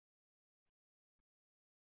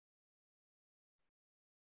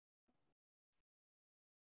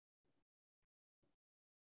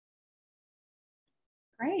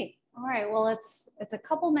Great. All right. Well, it's a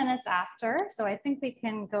couple minutes after, so I think we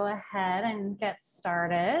can go ahead and get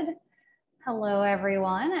started. Hello,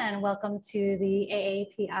 everyone, and welcome to the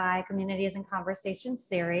AAPI Communities and Conversations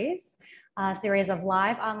series, a series of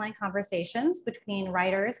live online conversations between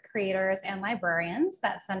writers, creators, and librarians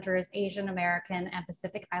that centers Asian American and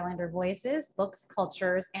Pacific Islander voices, books,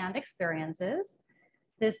 cultures, and experiences.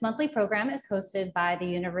 This monthly program is hosted by the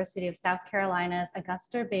University of South Carolina's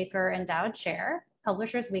Augusta Baker Endowed Chair,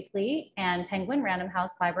 Publishers Weekly, and Penguin Random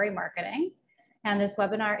House Library Marketing. And this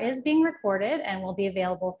webinar is being recorded and will be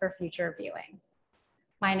available for future viewing.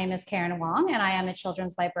 My name is Karen Wang, and I am a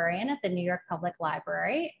children's librarian at the New York Public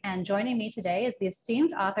Library. And joining me today is the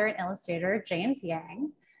esteemed author and illustrator, James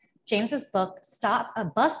Yang. James's book, A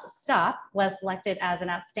Bus Stop, was selected as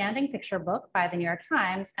an outstanding picture book by the New York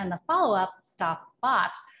Times, and the follow-up, Stop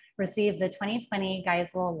Bot, received the 2020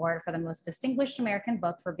 Geisel Award for the most distinguished American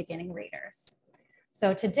book for beginning readers.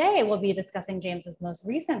 So today we'll be discussing James's most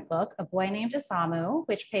recent book, A Boy Named Isamuin,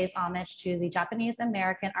 which pays homage to the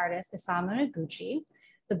Japanese-American artist Isamu Noguchi.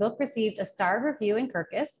 The book received a starred review in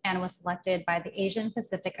Kirkus and was selected by the Asian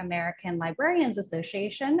Pacific American Librarians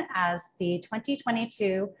Association as the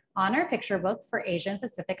 2022 Honor Picture Book for Asian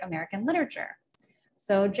Pacific American Literature.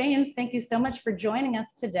 So James, thank you so much for joining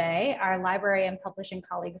us today. Our library and publishing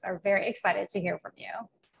colleagues are very excited to hear from you.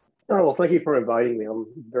 Oh, well, thank you for inviting me. I'm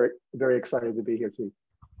very excited to be here too.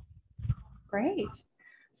 Great.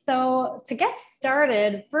 So to get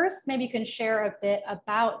started, first, maybe you can share a bit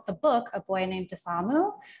about the book, A Boy Named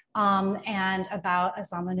Isamuin, and about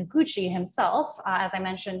Isamu Noguchi himself. As I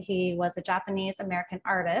mentioned, he was a Japanese-American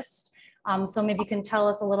artist. So maybe you can tell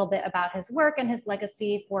us a little bit about his work and his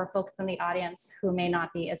legacy for folks in the audience who may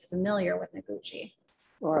not be as familiar with Noguchi.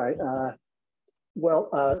 All right.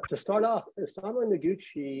 To start off, Isamu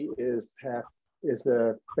Noguchi is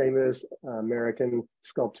a famous American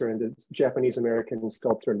sculptor and Japanese-American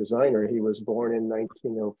sculptor and designer. He was born in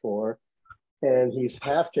 1904, and he's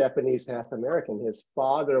half Japanese, half American. His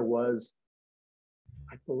father was,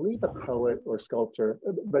 I believe, a poet or sculptor,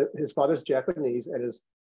 but his father's Japanese and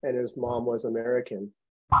his mom was American.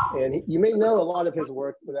 And you may know a lot of his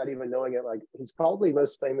work without even knowing it. Like, he's probably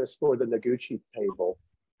most famous for the Noguchi table,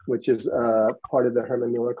 which is part of the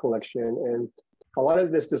Herman Miller collection. And a lot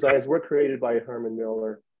of his designs were created by Herman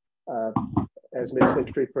Miller as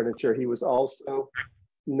mid-century furniture. He was also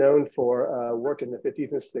known for work in the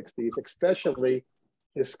 50s and 60s, especially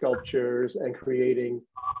his sculptures and creating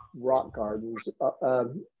rock gardens,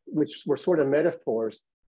 which were sort of metaphors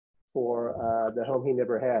for the home he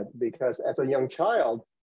never had. Because as a young child,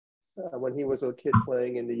 when he was a kid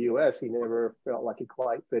playing in the US, he never felt like he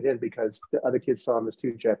quite fit in because the other kids saw him as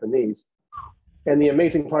too Japanese. And the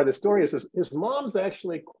amazing part of the story is his mom's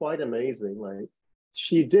actually quite amazing. Like,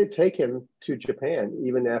 she did take him to Japan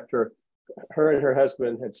even after her and her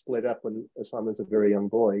husband had split up when Isamu was a very young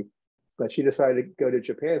boy. But she decided to go to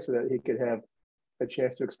Japan so that he could have a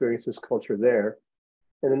chance to experience this culture there.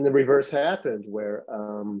 And then the reverse happened, where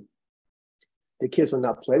the kids would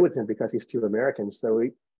not play with him because he's too American. So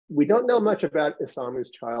we don't know much about Isamu's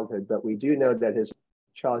childhood, but we do know that his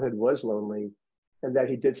childhood was lonely and that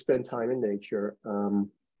he did spend time in nature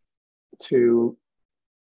to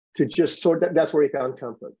just that's where he found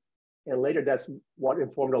comfort. And later, that's what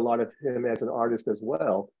informed a lot of him as an artist as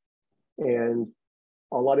well. And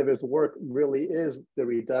a lot of his work really is the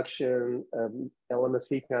reduction of elements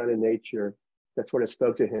he found in nature that sort of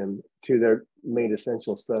spoke to him to their main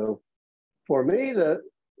essentials. So for me,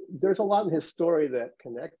 there's a lot in his story that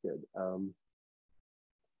connected.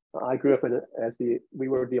 I grew up we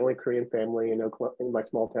were the only Korean family in my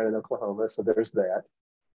small town in Oklahoma, so there's that.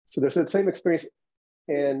 So there's that same experience,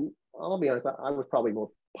 and I'll be honest, I was probably more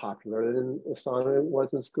popular than Isamu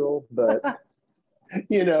was in school, but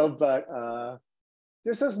there's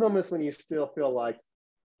those moments when you still feel like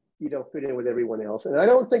you don't fit in with everyone else, and I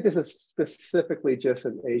don't think this is specifically just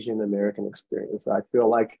an Asian American experience. I feel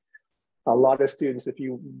like a lot of students, if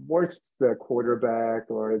you weren't the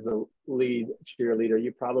quarterback or the lead cheerleader,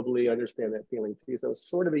 you probably understand that feeling too. So it's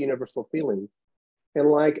sort of a universal feeling.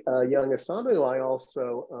 And like young Isamu, I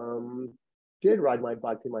also did ride my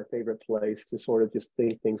bike to my favorite place to sort of just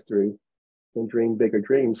think things through and dream bigger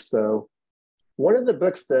dreams. So one of the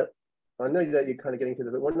books that, I know that you're kind of getting to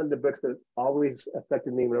the, but one of the books that always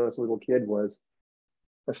affected me when I was a little kid was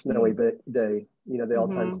A Snowy Day, the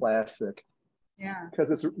all-time classic. Yeah. Because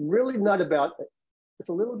it's really not about, it's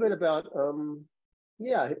a little bit about, the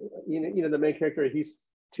main character, he's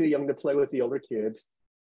too young to play with the older kids.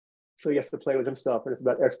 So he has to play with himself, and it's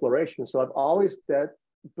about exploration. So that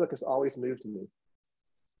book has always moved me.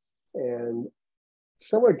 And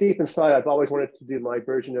somewhere deep inside, I've always wanted to do my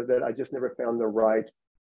version of it. I just never found the right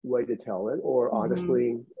way to tell it, or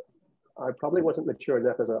honestly, I probably wasn't mature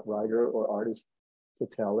enough as a writer or artist to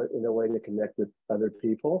tell it in a way to connect with other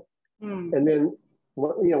people. And then,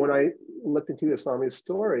 when I looked into Isamuin's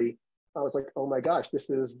story, I was like, oh my gosh, this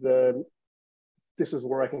is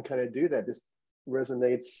where I can kind of do that. This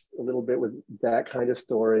resonates a little bit with that kind of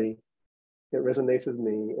story. It resonates with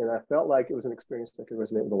me, and I felt like it was an experience that could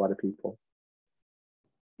resonate with a lot of people.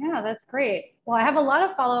 Yeah, that's great. Well, I have a lot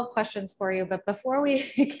of follow-up questions for you, but before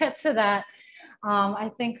we get to that,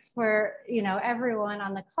 I think for everyone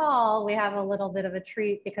on the call, we have a little bit of a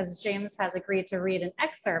treat because James has agreed to read an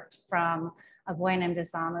excerpt from A Boy Named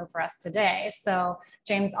Isamuin for us today. So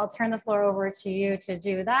James, I'll turn the floor over to you to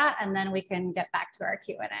do that, and then we can get back to our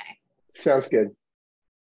Q&A. Sounds good.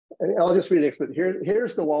 And I'll just read it. But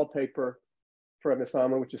here's the wallpaper from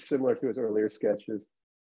Isamuin, which is similar to his earlier sketches.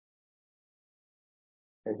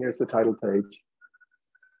 And here's the title page.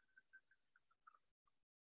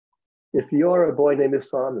 If you're a boy named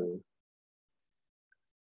Isamuin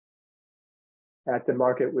at the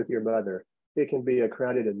market with your mother, it can be a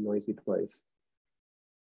crowded and noisy place.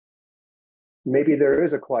 Maybe there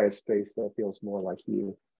is a quiet space that feels more like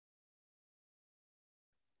you.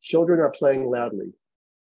 Children are playing loudly.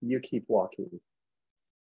 You keep walking.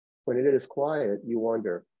 When it is quiet, you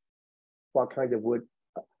wonder, what kind of wood?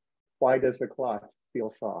 Why does the cloth feel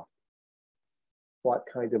soft? What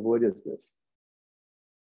kind of wood is this?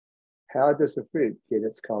 How does the fruit get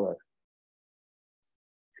its color?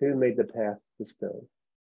 Who made the path to stone?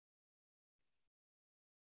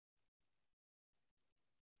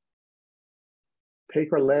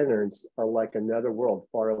 Paper lanterns are like another world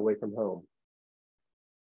far away from home.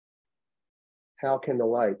 How can the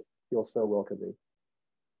light feel so welcoming?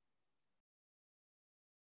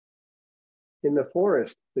 In the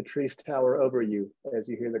forest, the trees tower over you as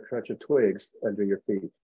you hear the crunch of twigs under your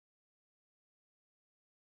feet.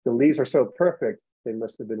 The leaves are so perfect, they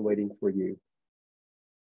must have been waiting for you.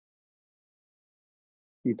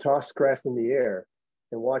 You toss grass in the air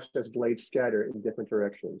and watch as blades scatter in different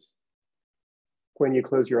directions. When you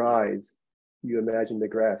close your eyes, you imagine the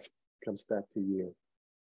grass comes back to you.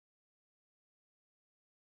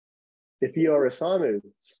 If you are Isamuin,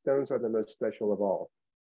 stones are the most special of all.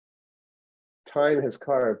 Time has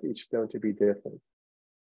carved each stone to be different.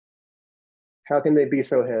 How can they be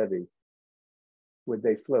so heavy? Would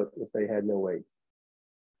they float if they had no weight?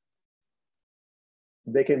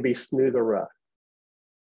 They can be smooth or rough.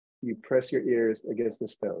 You press your ears against the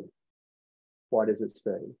stone. What is it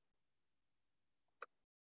saying?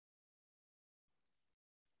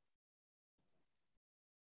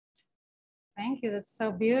 Thank you. That's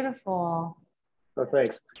so beautiful. Oh,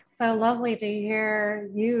 thanks. So lovely to hear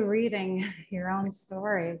you reading your own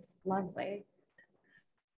stories. Lovely.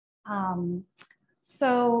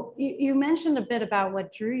 So you mentioned a bit about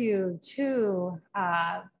what drew you to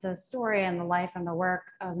the story and the life and the work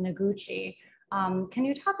of Noguchi. Can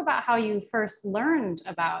you talk about how you first learned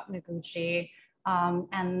about Noguchi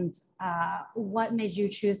and what made you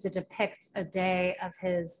choose to depict a day of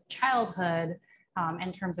his childhood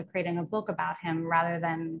in terms of creating a book about him rather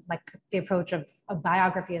than like the approach of a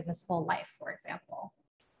biography of his whole life, for example?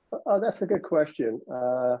 Oh, that's a good question.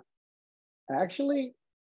 Actually,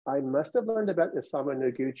 I must have learned about Isamu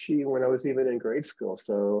Noguchi when I was even in grade school.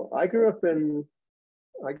 So I grew up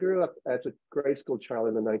as a grade school child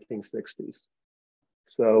in the 1960s.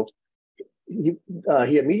 So he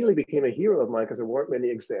immediately became a hero of mine because there weren't many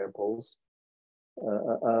examples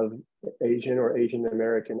of Asian or Asian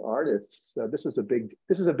American artists. So this is a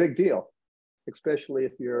big deal, especially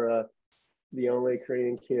if you're the only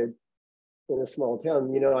Korean kid in a small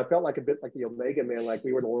town. I felt like a bit like the Omega Man, like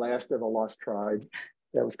we were the last of the lost tribes.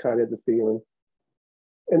 That was kind of the feeling.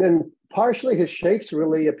 And then partially his shapes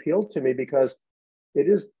really appealed to me because he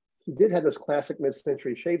did have those classic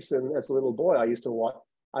mid-century shapes. And as a little boy,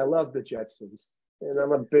 I loved the Jetsons. And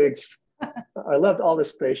I loved all the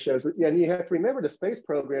space shows. And you have to remember the space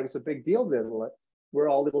program is a big deal then. Like, we're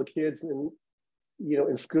all little kids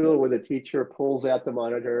in school where the teacher pulls out the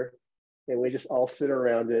monitor and we just all sit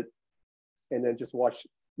around it and then just watch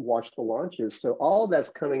the launches. So all that's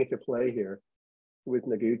coming into play here with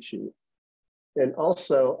Noguchi. And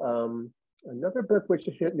also another book which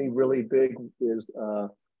hit me really big is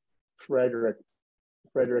Frederick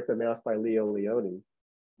the Mouse by Leo Leone.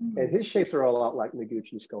 And his shapes are a lot like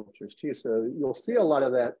Noguchi sculptures too. So you'll see a lot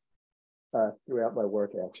of that throughout my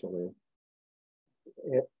work actually.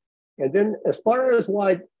 And then as far as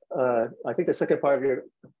why, I think the second part of your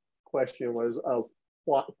question was,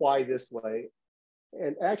 why this way?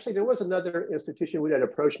 And actually, there was another institution that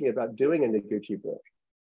approached me about doing a Noguchi book.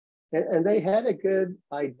 And they had a good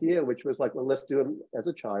idea, which was like, well, let's do them as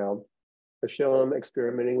a child, to show them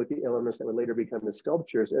experimenting with the elements that would later become the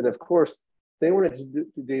sculptures. And of course, they wanted to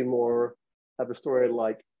do more of a story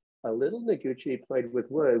like a little Noguchi played with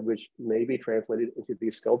wood, which may be translated into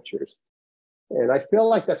these sculptures. And I feel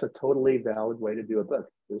like that's a totally valid way to do a book.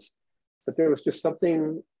 But there was just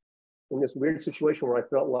something in this weird situation where I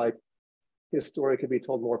felt like his story could be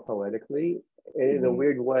told more poetically. And in a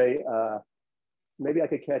weird way, maybe I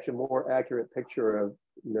could catch a more accurate picture of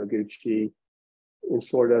Noguchi in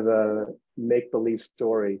sort of a make-believe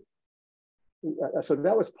story. So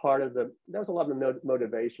that was part of that was a lot of the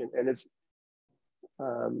motivation. And it's,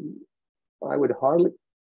 I would hardly,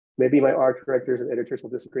 maybe my art directors and editors will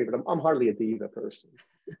disagree, but I'm hardly a diva person.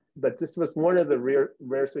 But this was one of the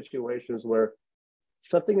rare situations where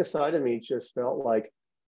something inside of me just felt like,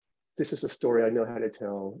 this is a story I know how to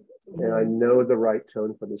tell, and I know the right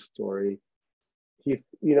tone for the story. He's,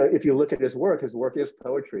 if you look at his work is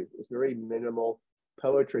poetry. It's very minimal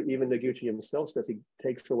poetry. Even Noguchi himself says he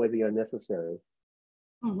takes away the unnecessary.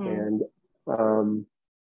 And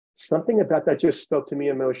something about that just spoke to me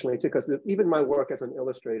emotionally too, because even my work as an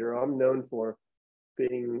illustrator, I'm known for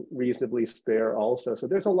being reasonably spare also. So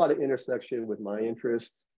there's a lot of intersection with my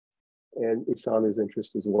interests and Isamu's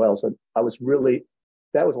interests as well. So that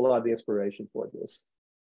was a lot of the inspiration for this.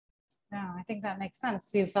 Yeah, I think that makes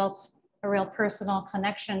sense. You felt a real personal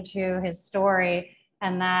connection to his story,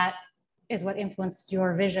 and that is what influenced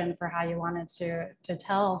your vision for how you wanted to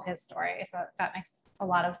tell his story. So that makes a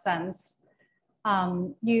lot of sense.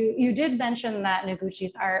 You did mention that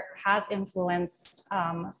Noguchi's art has influenced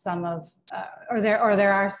some of, or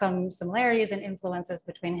there are some similarities and influences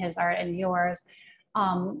between his art and yours.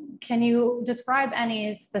 Can you describe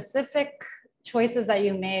any specific choices that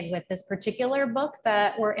you made with this particular book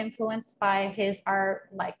that were influenced by his art,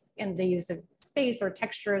 like in the use of space or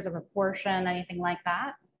textures or proportion, anything like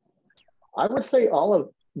that? I would say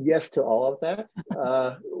yes to all of that.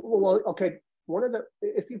 Well, okay,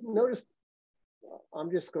 if you've noticed,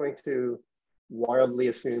 I'm just going to wildly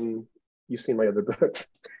assume you've seen my other books.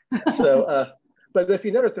 So, but if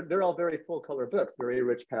you notice, they're all very full color books, very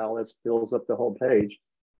rich palettes, fills up the whole page.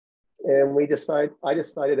 And I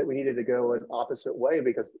decided that we needed to go an opposite way,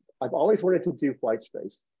 because I've always wanted to do white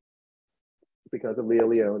space because of Leo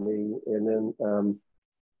Leone, and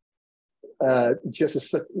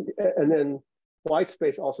then white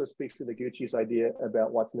space also speaks to Noguchi's idea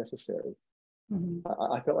about what's necessary.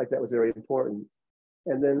 I felt like that was very important.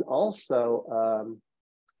 And then also,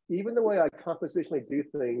 even the way I compositionally do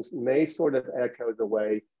things may sort of echo the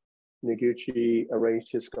way Noguchi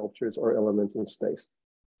arranged his sculptures or elements in space.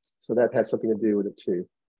 So that had something to do with it too.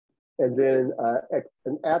 And then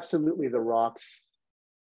and absolutely the rocks,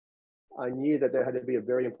 I knew that there had to be a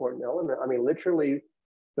very important element. I mean, literally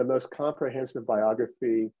the most comprehensive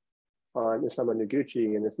biography on Isamu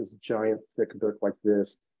Noguchi, and this is a giant thick book like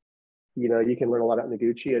this. You can learn a lot about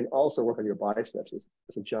Noguchi and also work on your biceps.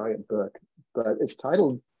 It's a giant book, but it's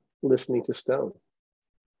titled Listening to Stone.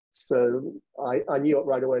 So I knew it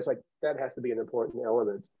right away. It's like, that has to be an important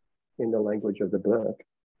element in the language of the book.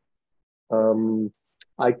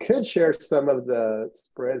 I could share some of the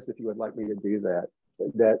spreads if you would like me to do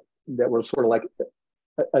that were sort of like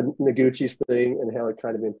a Noguchi's thing, and how it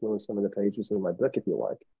kind of influenced some of the pages in my book, if you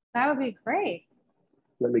like. That would be great.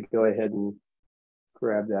 Let me go ahead and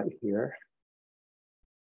grab that here.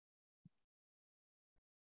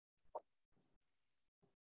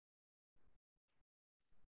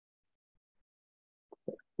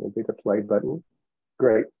 We'll do the play button.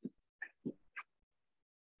 Great.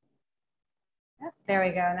 Yep, there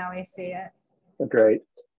we go. Now we see it. Great.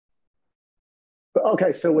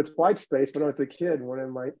 Okay, so with white space, when I was a kid, one of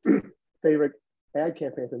my favorite ad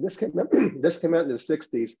campaigns, and this came out in the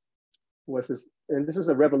 60s, was this, and this was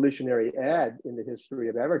a revolutionary ad in the history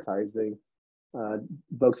of advertising,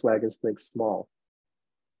 Volkswagen's Think Small.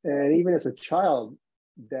 And even as a child,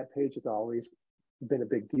 that page has always been a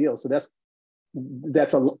big deal. So that's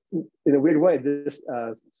in a weird way, this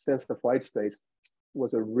sense of white space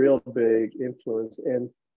was a real big influence. And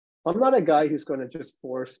I'm not a guy who's going to just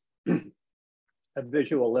force a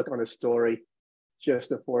visual look on a story just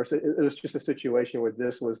to force it. It was just a situation where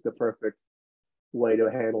this was the perfect way to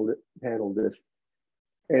handle this.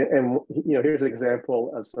 And here's an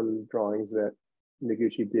example of some drawings that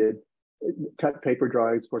Noguchi did, cut paper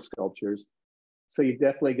drawings for sculptures. So you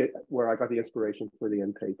definitely get where I got the inspiration for the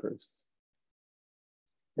end papers.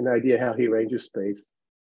 An idea how he arranges space.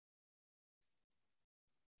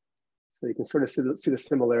 So you can sort of see the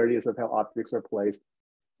similarities of how objects are placed.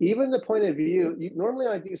 even the point of view, normally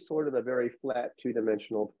I do sort of a very flat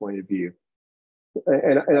two-dimensional point of view.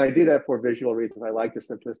 And I do that for visual reasons. I like the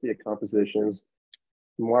simplicity of compositions.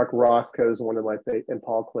 Mark Rothko is one of my favorite, and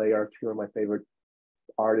Paul Klee are two of my favorite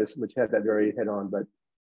artists, which had that very head-on, but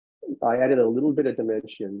I added a little bit of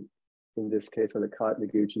dimension in this case when it caught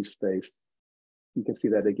Noguchi's space. You can see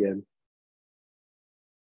that again.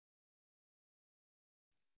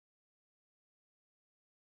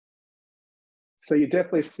 So you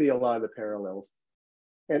definitely see a lot of the parallels.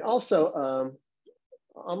 And also,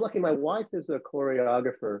 I'm lucky my wife is a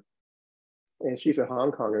choreographer and she's a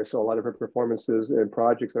Hong Konger, so a lot of her performances and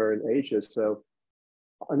projects are in Asia. So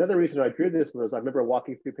another reason I drew this was I remember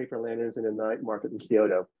walking through paper lanterns in a night market in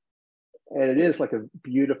Kyoto. And it is like a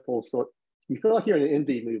beautiful sort, you feel like you're in an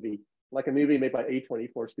indie movie, like a movie made by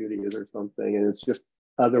A24 Studios or something. And it's just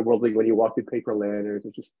otherworldly when you walk through paper lanterns.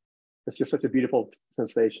 It's just such a beautiful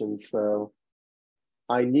sensation. So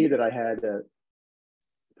I knew that I had to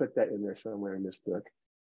put that in there somewhere in this book.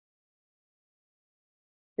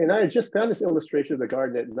 And I had just found this illustration of the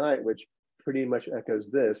garden at night, which pretty much echoes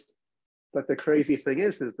this. But the crazy thing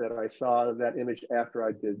is that I saw that image after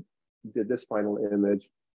I did this final image.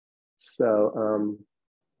 So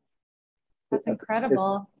that's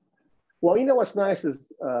incredible. Well, you know what's nice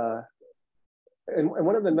is, and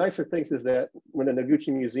one of the nicer things is that when the Noguchi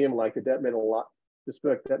Museum liked it, that meant a lot. This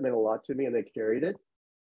book, that meant a lot to me, and they carried it.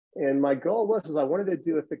 And my goal was I wanted to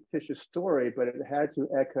do a fictitious story, but it had to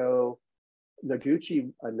echo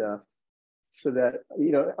Noguchi enough so that,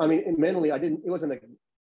 you know, I mean, mentally, it wasn't a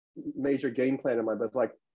major game plan in my, but it's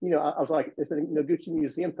like, you know, I was like, if the Noguchi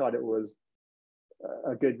Museum thought it was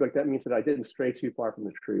a good book, that means that I didn't stray too far from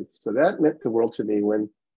the truth. So that meant the world to me when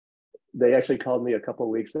they actually called me a couple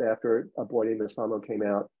of weeks after A Boy Named Isamuin came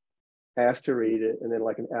out, asked to read it, and then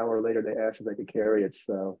like an hour later, they asked if they could carry it.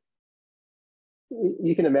 So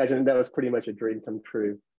you can imagine that was pretty much a dream come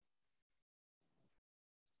true.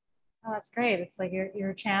 Oh, that's great. It's like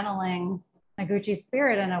you're channeling Noguchi's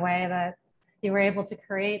spirit in a way that you were able to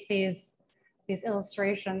create these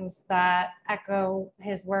illustrations that echo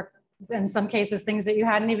his work, in some cases, things that you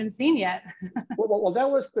hadn't even seen yet. well, that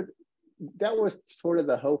was sort of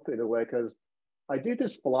the hope in a way, because I do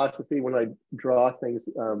this philosophy when I draw things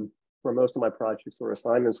for most of my projects or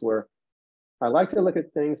assignments where I like to look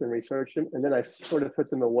at things and research them, and then I sort of put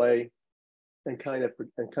them away and kind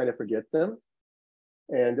of forget them.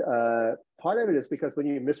 And part of it is because when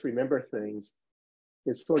you misremember things,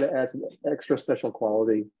 it sort of adds an extra special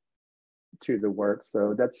quality to the work.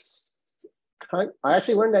 So that's I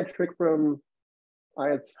actually learned that trick from, I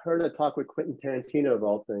had heard a talk with Quentin Tarantino of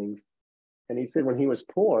all things, and he said when he was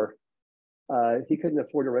poor, he couldn't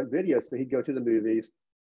afford to rent videos, so he'd go to the movies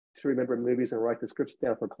to remember movies and write the scripts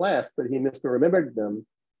down for class, but he misremembered them.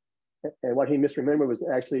 And what he misremembered was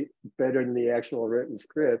actually better than the actual written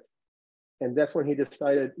script. And that's when he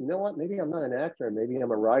decided, you know what, maybe I'm not an actor, maybe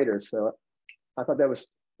I'm a writer. So I thought that was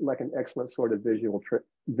like an excellent sort of visual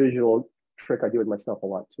trick I do with myself a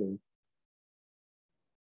lot too.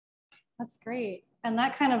 That's great. And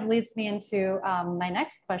that kind of leads me into my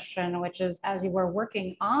next question, which is, as you were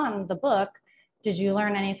working on the book, did you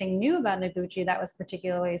learn anything new about Noguchi that was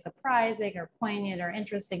particularly surprising or poignant or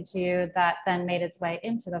interesting to you that then made its way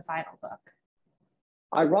into the final book?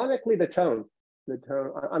 Ironically, the tone.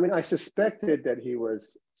 I mean, I suspected that he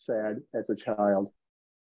was sad as a child,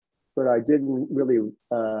 but I didn't really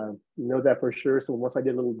know that for sure. So once I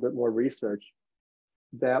did a little bit more research,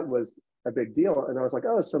 that was a big deal. And I was like,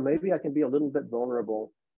 oh, so maybe I can be a little bit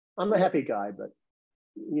vulnerable. I'm a happy guy, but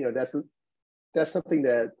you know, that's something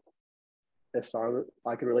that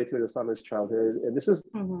I can relate to in Isamuin's childhood. And this is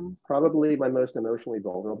probably my most emotionally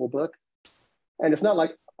vulnerable book. And it's not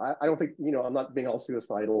like, I don't think, you know, I'm not being all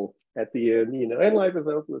suicidal at the end, you know, and life is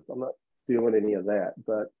hopeless. I'm not doing any of that,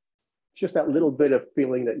 but just that little bit of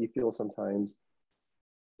feeling that you feel sometimes.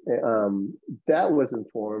 That was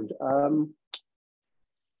informed.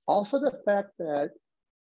 Also the fact that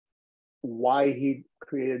why he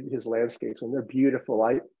created his landscapes, and they're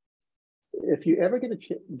beautiful. If you ever get a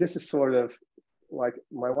chance, this is sort of like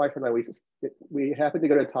my wife and I, we happened to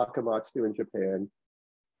go to Takamatsu in Japan,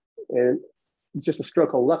 and just a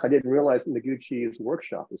stroke of luck, I didn't realize Noguchi's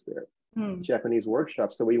workshop was there, Japanese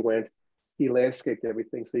workshop. So we went, he landscaped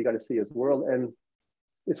everything, so you got to see his world. And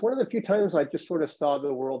it's one of the few times I just sort of saw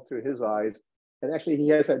the world through his eyes. And actually he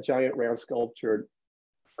has that giant round sculpture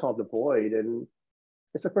called The Void. And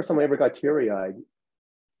it's the first time I ever got teary-eyed,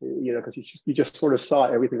 you know, because you just sort of saw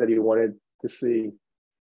everything that he wanted to see.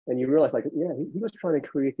 And you realize, like, yeah, he was trying to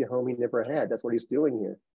create the home he never had. That's what he's doing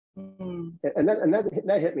here. And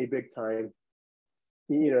that hit me big time.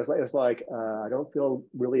 it's like I don't feel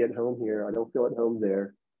really at home here. I don't feel at home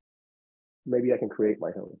there. Maybe I can create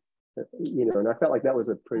my home. And I felt like that was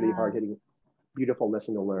a pretty hard-hitting, beautiful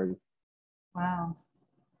lesson to learn. Wow.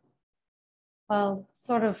 Well,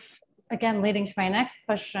 sort of, again, leading to my next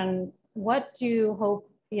question, what do you hope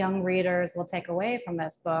young readers will take away from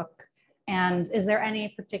this book? And is there any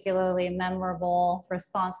particularly memorable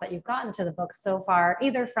response that you've gotten to the book so far,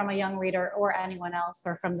 either from a young reader or anyone else,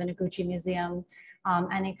 or from the Noguchi Museum,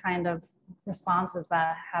 any kind of responses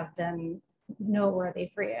that have been noteworthy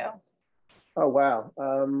for you? Oh, wow.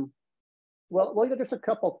 Well, there's a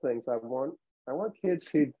couple things I want kids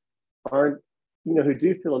who aren't, who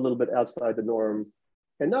do feel a little bit outside the norm,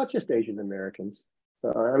 and not just Asian Americans.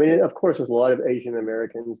 I mean, of course, there's a lot of Asian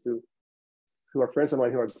Americans who are friends of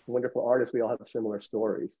mine who are wonderful artists. We all have similar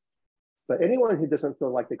stories. But anyone who doesn't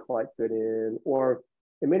feel like they quite fit in, or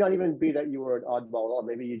it may not even be that you were an oddball at all.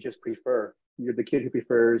 Maybe you just you're the kid who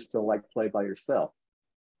prefers to like play by yourself.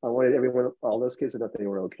 I wanted all those kids to know they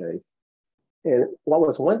were okay. And what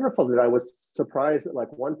was wonderful that I was surprised that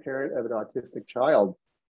like one parent of an autistic child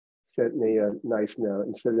sent me a nice note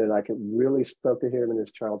and said that I could really spoke to him and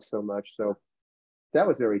his child so much. So that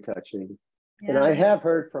was very touching. Yeah. And I have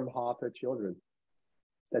heard from HAPA children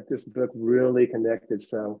that this book really connected.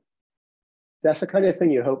 So that's the kind of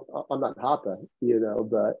thing you hope. I'm not HAPA,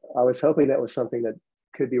 but I was hoping that was something that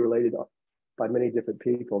could be related by many different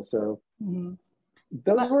people. So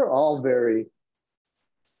those were all very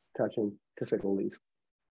touching, to say the least.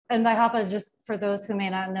 And by HAPA, just for those who may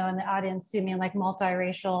not know in the audience, do you mean like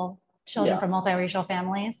multiracial children from multiracial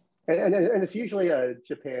families? And it's usually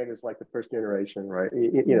Japan is like the first generation, right? I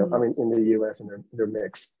mean, in the U.S. and they're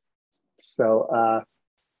mixed. So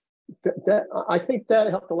that I think that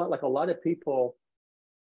helped a lot. Like a lot of people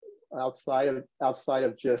outside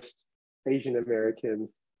of just Asian Americans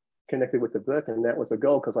connected with the book, and that was a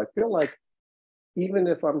goal, because I feel like even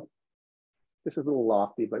if this is a little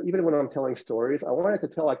lofty, but even when I'm telling stories, I wanted to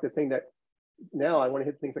tell like the thing that now I want to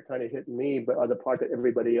hit things that kind of hit me, but are the part that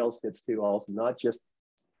everybody else hits too also, not just,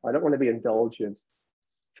 I don't want to be indulgent.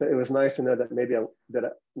 So it was nice to know that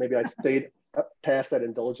maybe I stayed past that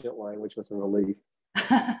indulgent line, which was a relief.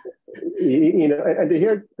 And to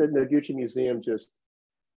hear the Noguchi Museum just,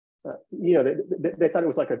 they thought it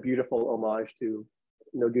was like a beautiful homage to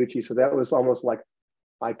Noguchi. So that was almost like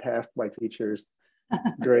I passed my teacher's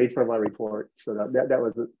grade for my report. So that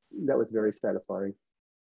was very satisfying.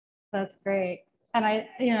 That's great. And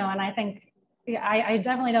I think I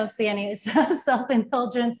definitely don't see any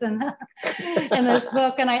self-indulgence in this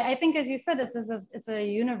book. And I think, as you said, it's a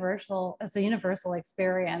universal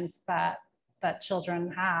experience that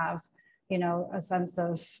children have, a sense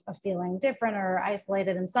of feeling different or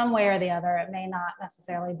isolated in some way or the other. It may not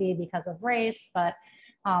necessarily be because of race, but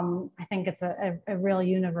I think it's a real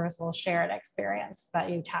universal shared experience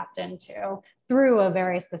that you tapped into through a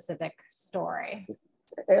very specific story.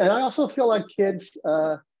 And I also feel like kids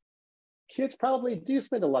probably do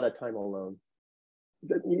spend a lot of time alone,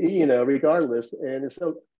 regardless, and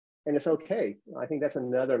it's okay. I think that's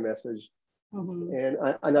another message.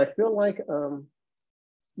 And I feel like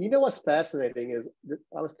what's fascinating is that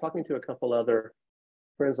I was talking to a couple other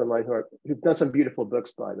friends of mine who've done some beautiful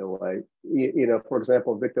books, by the way. For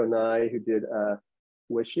example, Victor Nye, who did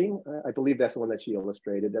Wishing. I believe that's the one that she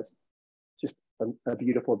illustrated. That's just a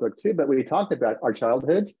beautiful book too. But we talked about our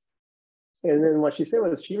childhoods. And then what she said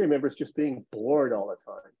was she remembers just being bored all the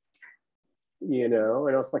time. And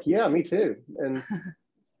I was like, yeah, me too.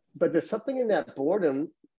 But there's something in that boredom,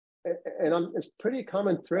 and it's a pretty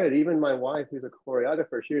common thread. Even my wife, who's a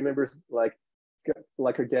choreographer, she remembers like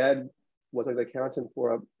her dad was an accountant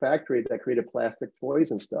for a factory that created plastic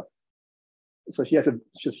toys and stuff. So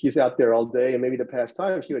she's out there all day, and maybe the past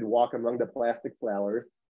time she would walk among the plastic flowers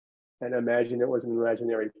and imagine it was an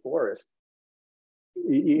imaginary forest.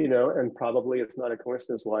 And probably it's not a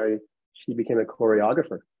coincidence why she became a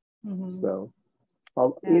choreographer. So,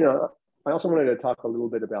 I also wanted to talk a little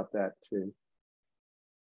bit about that too.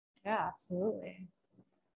 Yeah, absolutely.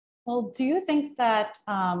 Well, do you think that,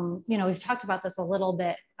 we've talked about this a little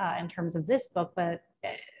bit in terms of this book, but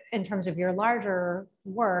in terms of your larger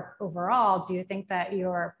work overall, do you think that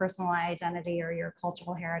your personal identity or your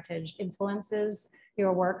cultural heritage influences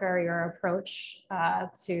your work or your approach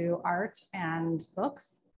to art and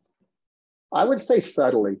books? I would say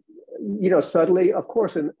subtly, subtly, of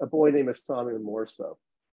course, in A Boy Named Isamuin more so.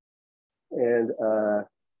 And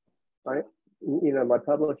my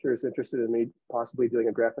publisher is interested in me possibly doing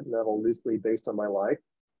a graphic novel loosely based on my life.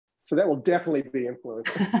 So that will definitely be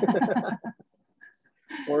influenced.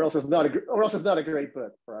 or else it's not a great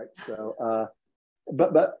book, right? So,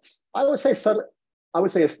 but I would say I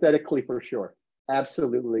would say aesthetically for sure,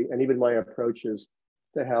 absolutely, and even my approaches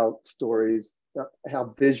to how stories,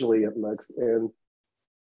 how visually it looks, and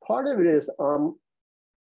part of it is,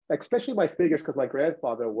 especially my figures, because my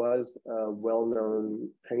grandfather was a well-known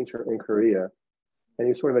painter in Korea, and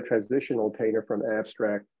he's sort of a transitional painter from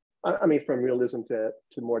abstract. I mean, from realism to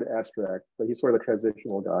more to abstract, but he's sort of a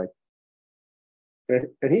transitional guy.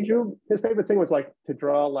 And he drew, his favorite thing was like to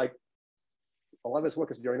draw, like a lot of his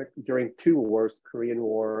work is during two wars, Korean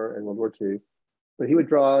War and World War II, but he would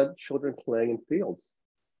draw children playing in fields.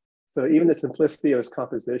 So even the simplicity of his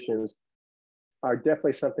compositions are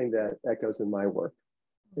definitely something that echoes in my work.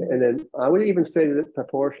 And then I would even say that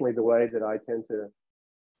proportionally the way that I tend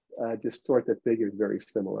to distort the figure is very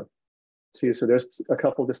similar too. So there's a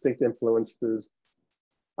couple distinct influences.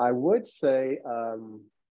 I would say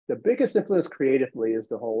the biggest influence creatively is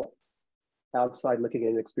the whole outside looking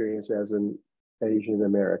in experience as an Asian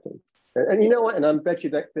American. And you know what? And I bet you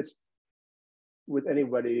that fits with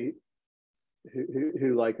anybody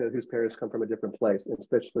who like whose parents come from a different place,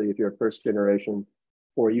 especially if you're a first generation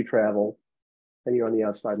or you travel and you're on the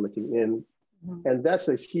outside looking in. Mm-hmm. And that's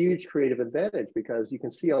a huge creative advantage because you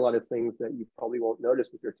can see a lot of things that you probably won't notice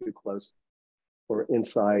if you're too close or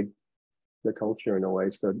inside the culture in a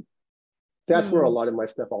way. So that's where a lot of my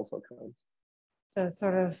stuff also comes. So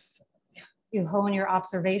sort of you hone your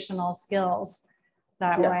observational skills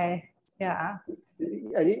that way. Yeah.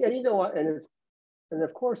 And you know what? And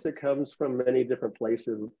of course it comes from many different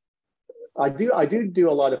places. I do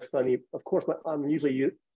a lot of funny, of course, I'm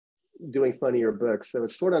usually doing funnier books. So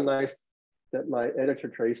it's sort of nice that my editor,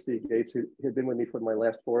 Tracy Gates, who had been with me for my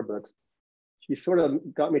last 4 books, she sort of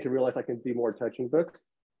got me to realize I can do more touching books,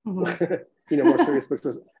 mm-hmm. More serious books,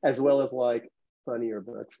 as well as like funnier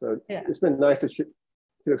books. So it's been nice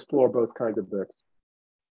to explore both kinds of books.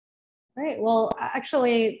 Great. Well,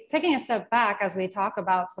 actually, taking a step back as we talk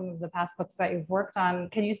about some of the past books that you've worked on,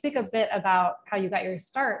 can you speak a bit about how you got your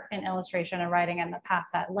start in illustration and writing and the path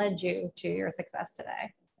that led you to your success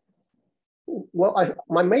today? Well,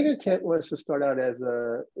 my main intent was to start out as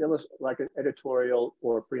like an editorial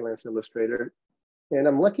or freelance illustrator. And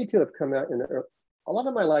I'm lucky to have come out a lot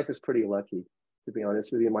of my life is pretty lucky, to be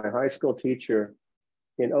honest with you. My high school teacher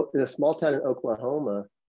in a small town in Oklahoma,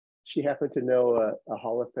 she happened to know a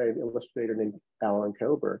Hall of Fame illustrator named Alan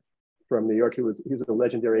Kober from New York. He was a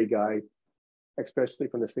legendary guy, especially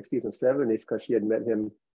from the 60s and 70s, because she had met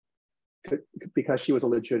him because she was a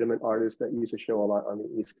legitimate artist that used to show a lot on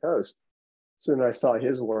the East Coast. So then I saw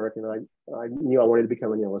his work and I knew I wanted to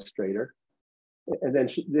become an illustrator. And then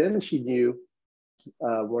she knew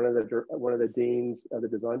one of the deans of the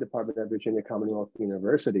design department at Virginia Commonwealth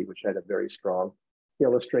University, which had a very strong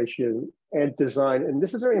illustration and design. And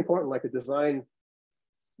this is very important, like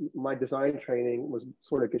my design training was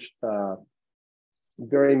sort of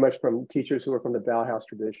very much from teachers who were from the Bauhaus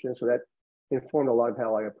tradition. So that informed a lot of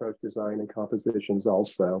how I approach design and compositions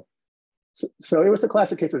also. So it was a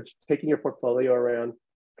classic case of taking your portfolio around,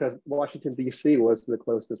 because Washington, D.C. was the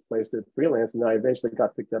closest place to freelance. And I eventually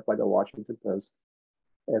got picked up by the Washington Post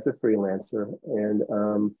as a freelancer.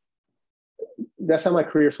 And that's how my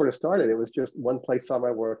career sort of started. It was just one place saw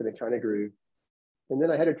my work and it kind of grew. And then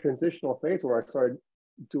I had a transitional phase where I started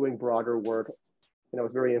doing broader work. And I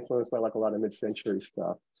was very influenced by like a lot of mid-century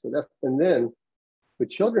stuff. And then with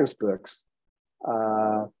children's books,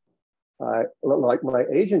 like my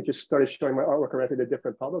agent just started showing my artwork around to the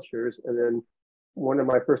different publishers. And then one of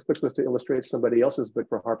my first books was to illustrate somebody else's book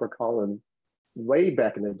for HarperCollins way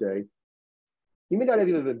back in the day. You may not have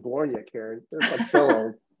even been born yet, Karen. It was like so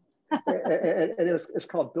old. And it's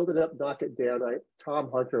called Build It Up, Knock It Down. Tom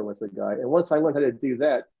Hunter was the guy. And once I learned how to do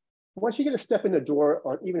that, once you get a step in the door,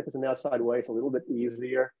 even if it's an outside way, it's a little bit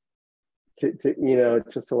easier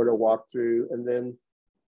to sort of walk through. And then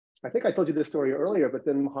I think I told you this story earlier, but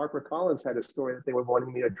then HarperCollins had a story that they were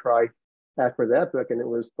wanting me to try after that book, and it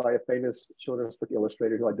was by a famous children's book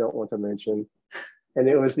illustrator who I don't want to mention. And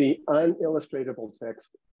it was the unillustratable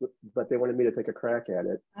text, but they wanted me to take a crack at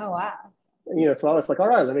it. Oh, wow. So I was like, all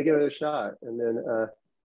right, let me give it a shot. And then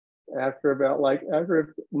after a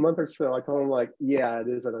month or so, I told him like, yeah, it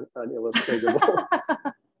is an unillustratable.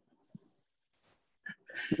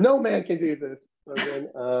 No man can do this. So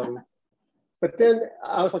then, but then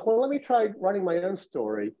I was like, well, let me try writing my own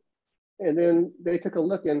story. And then they took a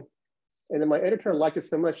look and then my editor liked it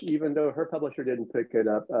so much, even though her publisher didn't pick it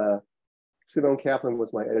up. Simone Kaplan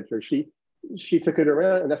was my editor. She took it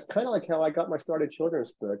around, and that's kind of like how I got my start in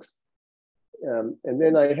children's books. And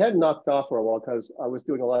then I had knocked off for a while because I was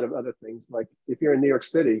doing a lot of other things. Like if you're in New York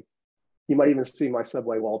City, you might even see my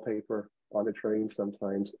subway wallpaper on the train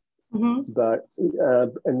sometimes. Mm-hmm. But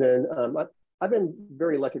and then I've been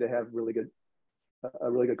very lucky to have a really good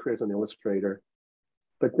career as an illustrator.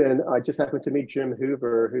 But then I just happened to meet Jim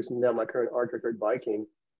Hoover, who's now my current art director at Viking.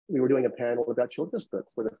 We were doing a panel about children's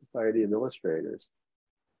books for the Society of Illustrators.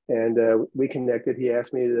 And we connected. He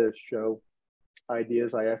asked me to show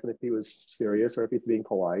ideas. I asked him if he was serious or if he's being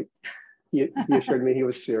polite. He assured me he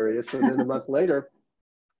was serious. So then a month later,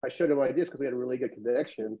 I showed him ideas because we had a really good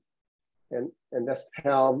connection. And that's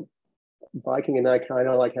how Viking and I kind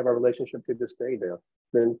of like have our relationship to this day now.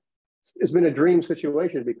 It's been a dream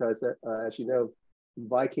situation because, as you know,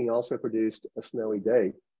 Viking also produced A Snowy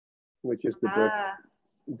Day, which is the book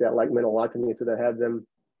that like meant a lot to me. So to have them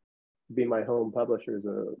be my home publishers,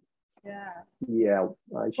 yeah,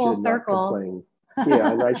 I full should circle. not complain.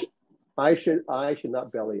 Yeah, and I should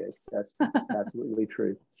not bellyache. That's absolutely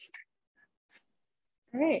true.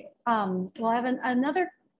 Great. Well, I have another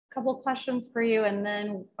couple questions for you, and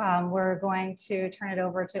then we're going to turn it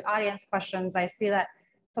over to audience questions. I see that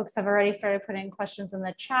folks have already started putting questions in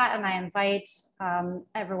the chat, and I invite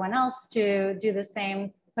everyone else to do the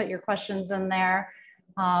same, put your questions in there,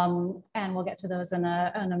 and we'll get to those in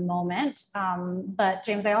a moment. But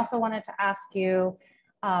James, I also wanted to ask you,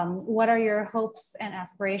 what are your hopes and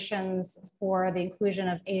aspirations for the inclusion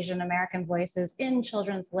of Asian American voices in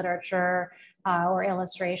children's literature or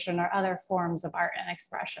illustration or other forms of art and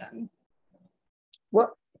expression?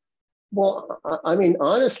 Well, I mean,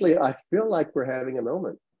 honestly, I feel like we're having a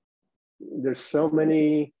moment. There's so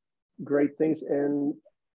many great things, and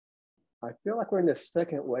I feel like we're in the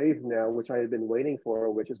second wave now, which I had been waiting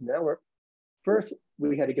for, which is now first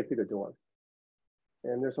we had to get through the door.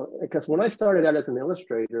 And because when I started out as an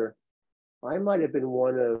illustrator, I might have been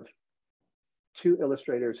one of two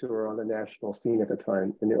illustrators who were on the national scene at the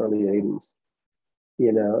time in the early 80s,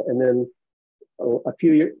 and then a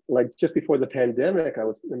few years, like just before the pandemic, I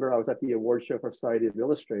was at the award show for Society of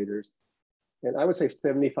Illustrators, and I would say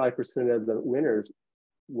 75% of the winners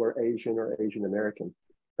were Asian or Asian American.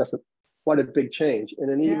 That's quite a big change. And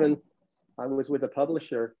then even I was with a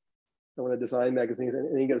publisher in one of the design magazines,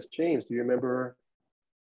 and he goes, "James, do you remember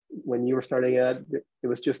when you were starting out, it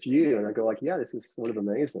was just you?" And I go like, "Yeah, this is sort of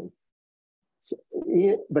amazing." So,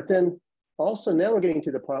 but then also now we're getting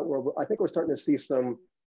to the part where I think we're starting to see some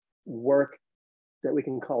work that we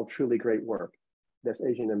can call truly great work that's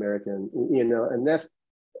Asian American, and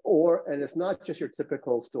and it's not just your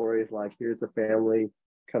typical stories like here's a family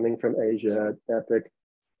coming from Asia, epic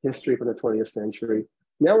history from the 20th century.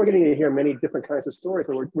 Now we're getting to hear many different kinds of stories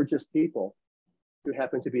where we're just people who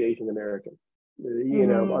happen to be Asian American.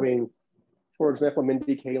 I mean, for example,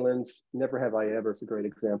 Mindy Kaling's Never Have I Ever is a great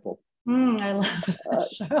example. I love that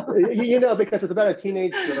show. Because it's about a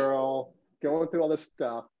teenage girl going through all this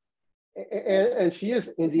stuff. And she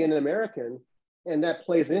is Indian American, and that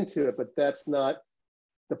plays into it, but that's not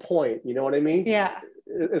the point. You know what I mean? Yeah.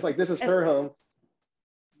 It's like, this is her home.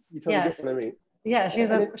 You totally get what I mean. Yeah,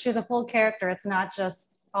 she's a full character. It's not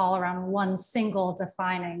just all around one single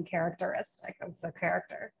defining characteristic of the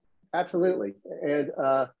character. Absolutely. And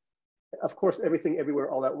of course, Everything Everywhere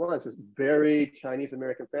All at Once is very Chinese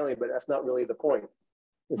American family, but that's not really the point.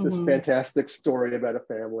 It's this fantastic story about a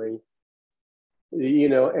family,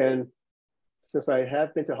 and since I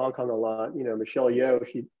have been to Hong Kong a lot, Michelle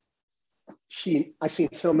Yeoh, I've seen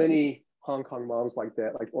so many Hong Kong moms like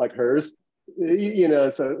that, like hers,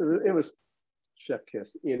 so it was chef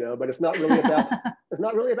kiss, but it's not really about, it's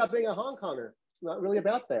not really about being a Hong Konger. It's not really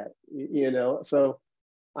about that, so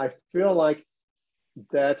I feel like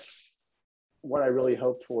that's what I really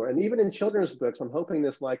hoped for. And even in children's books, I'm hoping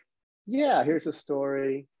this here's a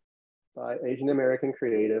story by Asian American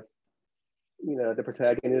creative, the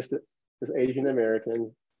protagonist is Asian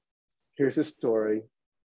American, here's a story,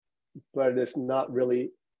 but it's not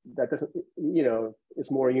really, that doesn't,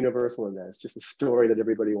 it's more universal than that. It's just a story that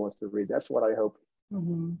everybody wants to read. That's what I hope.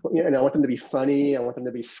 And I want them to be funny. I want them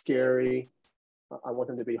to be scary. I want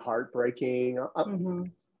them to be heartbreaking. I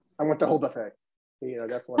want the whole buffet.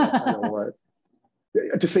 That's what I kind of want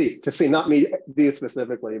to see, not me do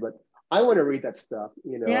specifically, but I want to read that stuff.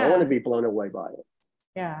 I want to be blown away by it.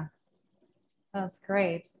 Yeah, that's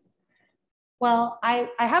great. Well, I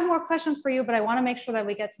have more questions for you, but I want to make sure that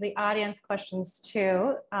we get to the audience questions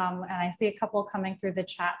too. And I see a couple coming through the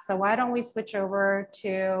chat. So why don't we switch over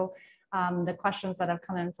to the questions that have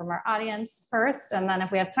come in from our audience first. And then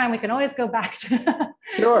if we have time, we can always go back to,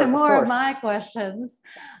 to more of my questions.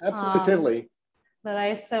 Absolutely. But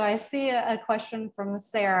I see a question from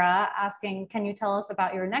Sarah asking, can you tell us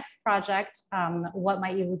about your next project? What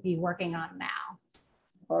might you be working on now?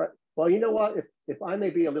 All right. Well, you know what? If I may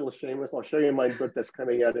be a little shameless, I'll show you my book that's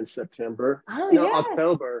coming out in September. Oh, no, yes.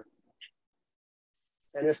 October.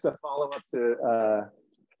 and it's the follow-up to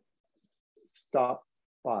Stop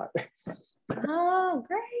Bot. Oh,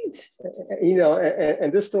 great. You know,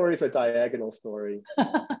 and this story is a diagonal story.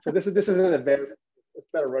 So this is an event. It's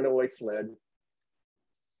about a runaway sled.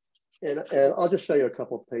 And I'll just show you a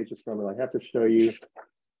couple of pages from it. I have to show you.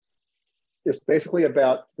 It's basically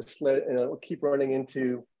about the sled, and it'll keep running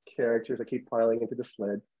into characters that keep piling into the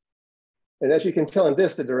sled. And as you can tell in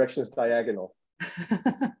this, the direction is diagonal.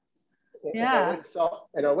 Yeah.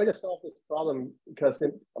 And our way to solve this problem, because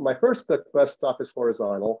in my first book, Bus Stop, is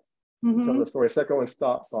horizontal. Tell the story. Second one,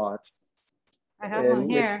 Stop Bot. I have one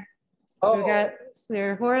here. We got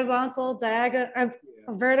your horizontal, diagonal,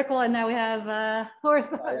 vertical, and now we have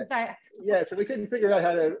horizontal. Yeah, so we couldn't figure out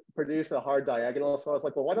how to produce a hard diagonal. So I was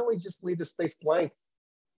like, well, why don't we just leave the space blank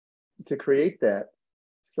to create that?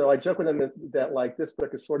 So I joke with them that like this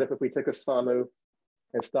book is sort of if we took a Samu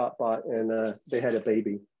and Stop Bot and they had a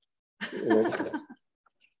baby. You know?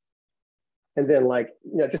 And then like,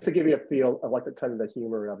 you know, just to give you a feel of like the kind of the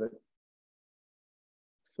humor of it.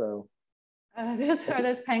 So. Are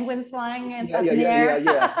those penguins flying in the air?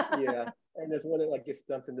 Yeah. And there's one that like gets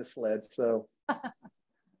dumped in the sled. So.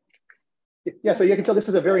 Yeah, so you can tell this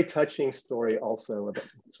is a very touching story also.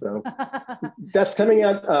 So that's coming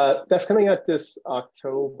out. This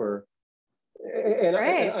October, and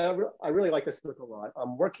I really like this book a lot.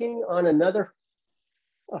 I'm working on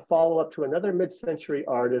a follow-up to another mid-century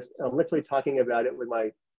artist. I'm literally talking about it with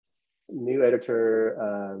my new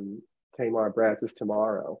editor, Tamar Brazis,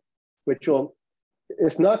 tomorrow,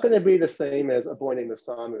 it's not going to be the same as A Boy Named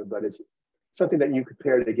Isamuin, but it's something that you could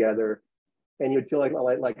pair together. And you'd feel like,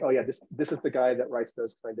 oh yeah, this is the guy that writes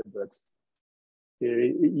those kind of books,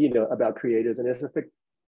 you know, about creators. And it's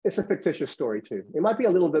a fictitious story too. It might be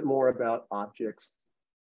a little bit more about objects,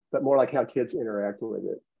 but more like how kids interact with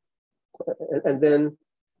it. And then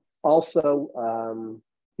also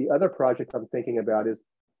the other project I'm thinking about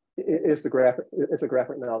is a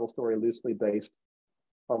graphic novel story loosely based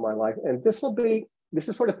on my life. And this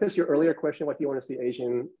is sort of fits your earlier question, what do you want to see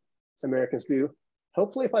Asian Americans do?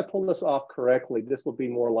 Hopefully, if I pull this off correctly, this will be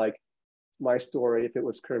more like my story if it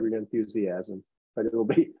was Curb Your Enthusiasm, but it'll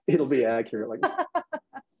be accurate. Like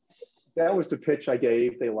that was the pitch I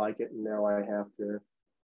gave. They like it, and now I have to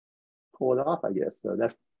pull it off, I guess. So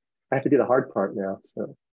I have to do the hard part now.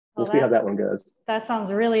 So we'll see how that one goes. That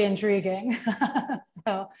sounds really intriguing.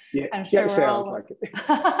 So yeah, I'm sure it sounds like it.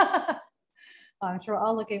 I'm sure we're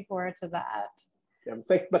all looking forward to that. Yeah,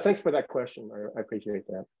 but thanks for that question. I appreciate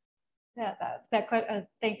that. Yeah,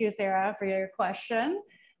 thank you, Sarah, for your question.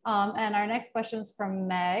 And our next question is from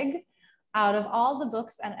Meg. Out of all the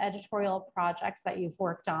books and editorial projects that you've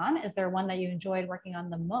worked on, is there one that you enjoyed working on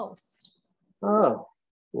the most? Oh,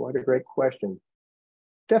 what a great question.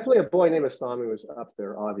 Definitely A Boy Named Isamuin was up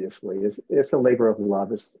there, obviously. It's a labor of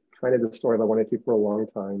love. It's kind of the story I wanted to for a long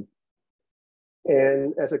time.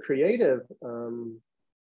 And as a creative,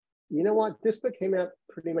 you know what? This book came out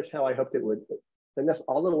pretty much how I hoped it would. And that's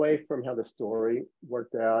all the way from how the story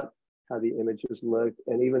worked out, how the images looked,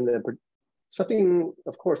 and even something,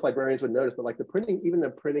 of course, librarians would notice, but like even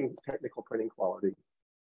the technical printing quality,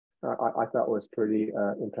 I thought was pretty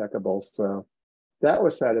impeccable. So that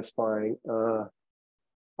was satisfying.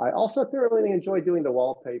 I also thoroughly enjoyed doing the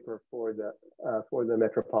wallpaper for the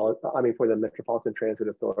Metropolitan Transit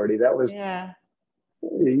Authority. That was,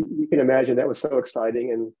 you can imagine that was so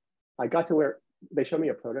exciting. And I got to wear, they showed me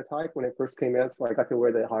a prototype when it first came out, so I got to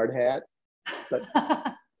wear the hard hat. But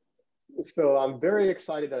so I'm very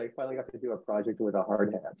excited that I finally got to do a project with a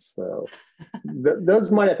hard hat. So those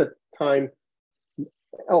might at the time.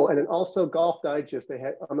 Oh, and then also Golf Digest.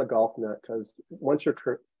 I'm a golf nut because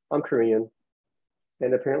I'm Korean,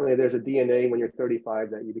 and apparently there's a DNA when you're 35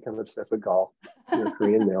 that you become obsessed with golf. You're a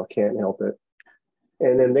Korean male, can't help it.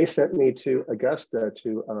 And then they sent me to Augusta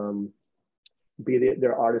to be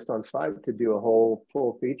their artist on site to do a whole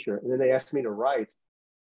full feature. And then they asked me to write.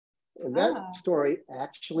 And that story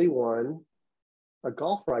actually won a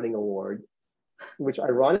golf writing award, which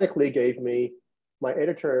ironically gave me, my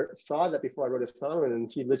editor saw that before I wrote a song,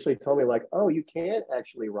 and she literally told me like, oh, you can't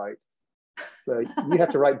actually write. So you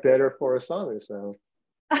have to write better for a song. So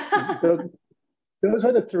those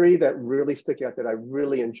are the three that really stick out that I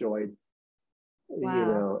really enjoyed. Wow. You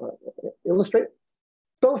know, illustrate.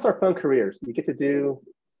 Both are fun careers. You get to do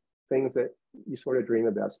things that you sort of dream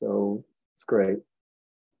about. So it's great.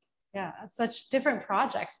 Yeah, it's such different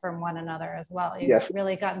projects from one another as well. You've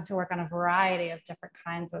really gotten to work on a variety of different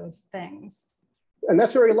kinds of things. And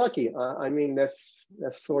that's very lucky. I mean, that's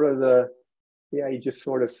sort of you just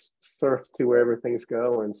sort of surf to wherever things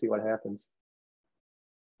go and see what happens.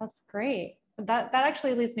 That's great. that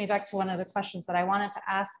actually leads me back to one of the questions that I wanted to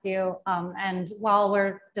ask you. And while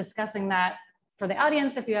we're discussing that, for the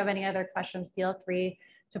audience, if you have any other questions, feel free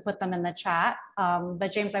to put them in the chat.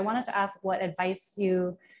 But James, I wanted to ask what advice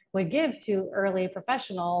you would give to early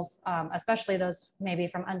professionals, especially those maybe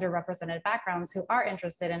from underrepresented backgrounds who are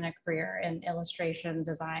interested in a career in illustration,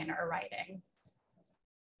 design, or writing.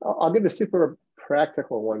 I'll give a super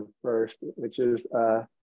practical one first, which is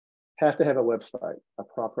have to have a website, a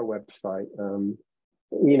proper website,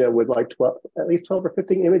 you know, with like at least 12 or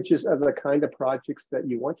 15 images of the kind of projects that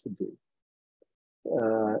you want to do.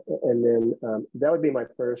 And then that would be my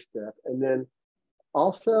first step. And then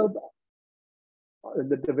also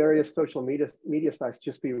the various social media sites,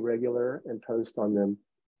 just be regular and post on them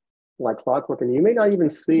like clockwork. And you may not even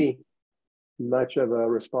see much of a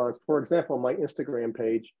response. For example, my Instagram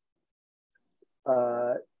page,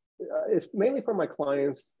 it's mainly for my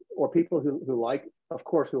clients or people who like, of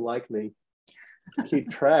course, who like me, to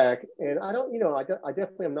keep track. And I don't, you know, I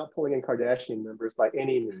definitely am not pulling in Kardashian numbers by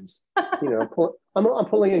any means. You know, I'm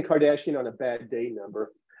pulling in Kardashian on a bad day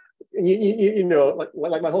number. And you know,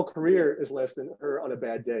 like my whole career is less than her on a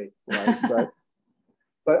bad day, right?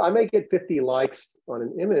 But I may get 50 likes on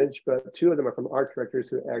an image, but 2 of them are from art directors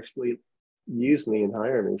who actually use me and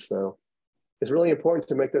hire me. So it's really important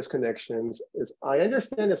to make those connections. I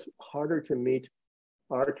understand it's harder to meet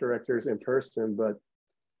art directors in person, but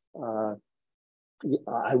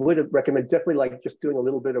I would recommend definitely like just doing a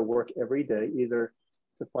little bit of work every day, either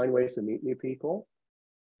to find ways to meet new people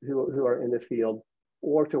who are in the field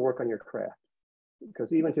or to work on your craft.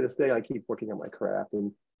 Because even to this day, I keep working on my craft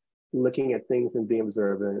and looking at things and being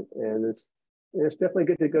observant. And it's definitely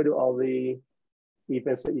good to go to all the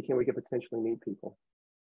events that we can potentially meet people.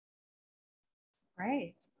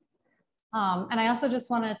 Great. And I also just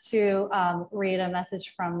wanted to read a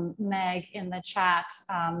message from Meg in the chat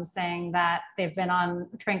saying that they've been on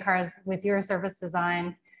train cars with your service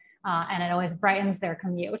design and it always brightens their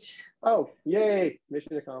commute. Oh, yay,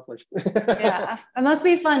 mission accomplished. Yeah, it must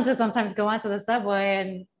be fun to sometimes go onto the subway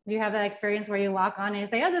and you have that experience where you walk on and you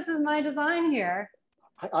say, oh, this is my design here.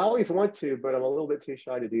 I always want to, but I'm a little bit too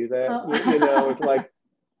shy to do that. Oh. You know, it's like,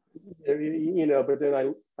 you know, but then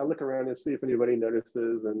I look around and see if anybody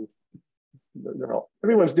notices, and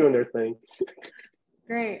everyone's doing their thing.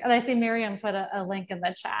 Great. And I see Miriam put a link in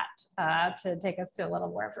the chat to take us to a little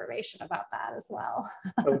more information about that as well.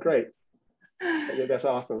 Oh, great. That's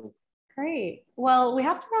awesome. Great. Well, we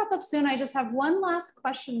have to wrap up soon. I just have one last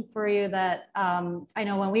question for you that I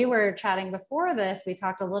know when we were chatting before this, we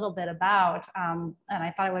talked a little bit about, and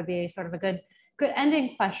I thought it would be sort of a good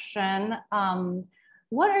ending question.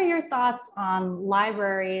 What are your thoughts on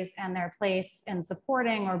libraries and their place in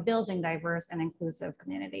supporting or building diverse and inclusive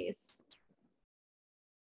communities?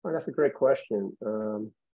 Well, that's a great question.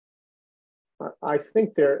 I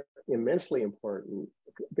think they're immensely important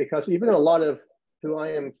because even a lot of who I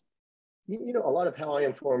am, you know, a lot of how I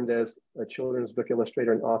am formed as a children's book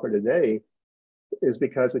illustrator and author today is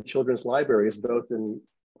because of children's libraries, both in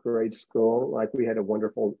grade school, like we had a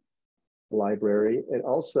wonderful library, and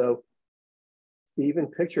also even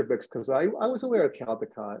picture books, because I was aware of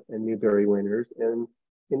Caldecott and Newbery winners. And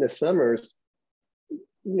in the summers,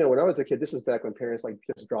 you know, when I was a kid, this is back when parents like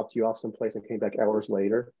just dropped you off someplace and came back hours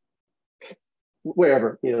later,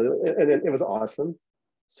 wherever, you know, and it was awesome.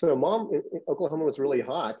 So mom in Oklahoma was really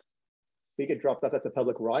hot. We get dropped off at the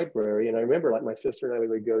public library. And I remember like my sister and I, we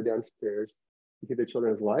would go downstairs to the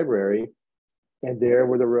children's library. And there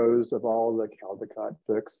were the rows of all the Caldecott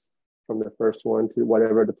books from the first one to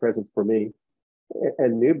whatever the present for me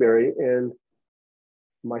and Newbery. And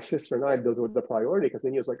my sister and I, those were the priority because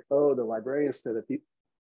then he was like, oh, the librarian said that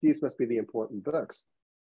these must be the important books.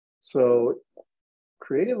 So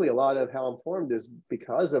creatively, a lot of how I'm formed is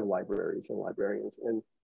because of libraries and librarians.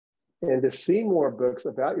 And to see more books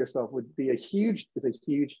about yourself would be a huge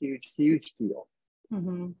deal.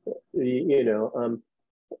 Mm-hmm. You know,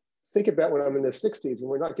 think about when I'm in the 60s and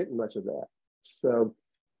we're not getting much of that. So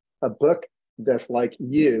a book that's like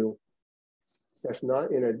you, that's in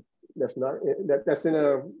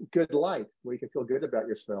a good light where you can feel good about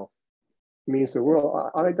yourself, means the world.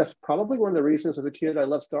 That's probably one of the reasons as a kid I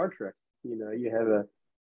love Star Trek. You know,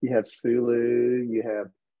 you have Sulu, you have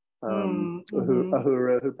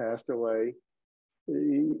Uhura who passed away,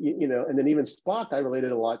 you know, and then even Spock, I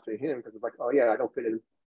related a lot to him because it's like, oh yeah, I don't fit in,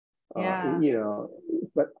 you know,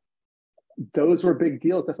 but those were big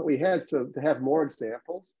deals. That's what we had. So to have more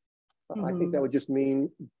examples, I think that would just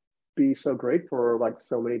be so great for like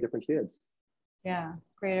so many different kids. Yeah,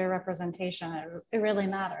 greater representation. It really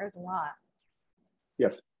matters a lot.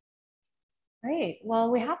 Yes. Great.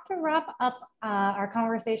 Well, we have to wrap up our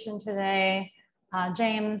conversation today.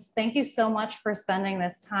 James, thank you so much for spending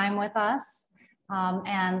this time with us.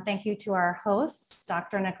 And thank you to our hosts,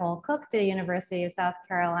 Dr. Nicole Cook, the University of South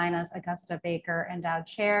Carolina's Augusta Baker Endowed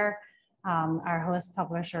Chair, our host,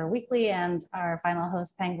 Publisher Weekly, and our final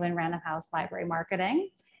host, Penguin Random House Library Marketing.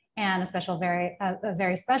 And a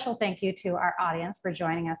very special thank you to our audience for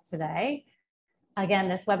joining us today. Again,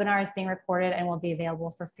 this webinar is being recorded and will be available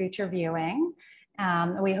for future viewing.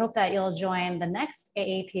 We hope that you'll join the next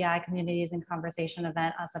AAPI Communities in Conversation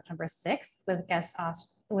event on September 6th with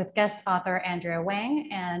guest author Andrea Wang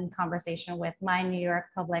and conversation with my New York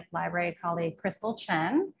Public Library colleague, Crystal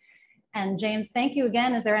Chen. And James, thank you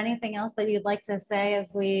again. Is there anything else that you'd like to say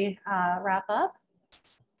as we wrap up?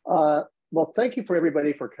 Well, thank you for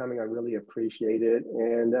everybody for coming. I really appreciate it.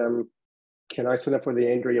 And can I sign up for the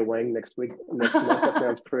Andrea Wang next month? That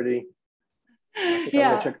sounds pretty.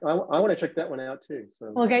 Yeah. I want to check that one out too.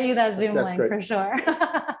 So we'll get you that Zoom link great. For sure.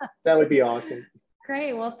 That would be awesome.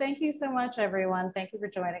 Great. Well, thank you so much, everyone. Thank you for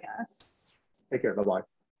joining us. Take care. Bye-bye.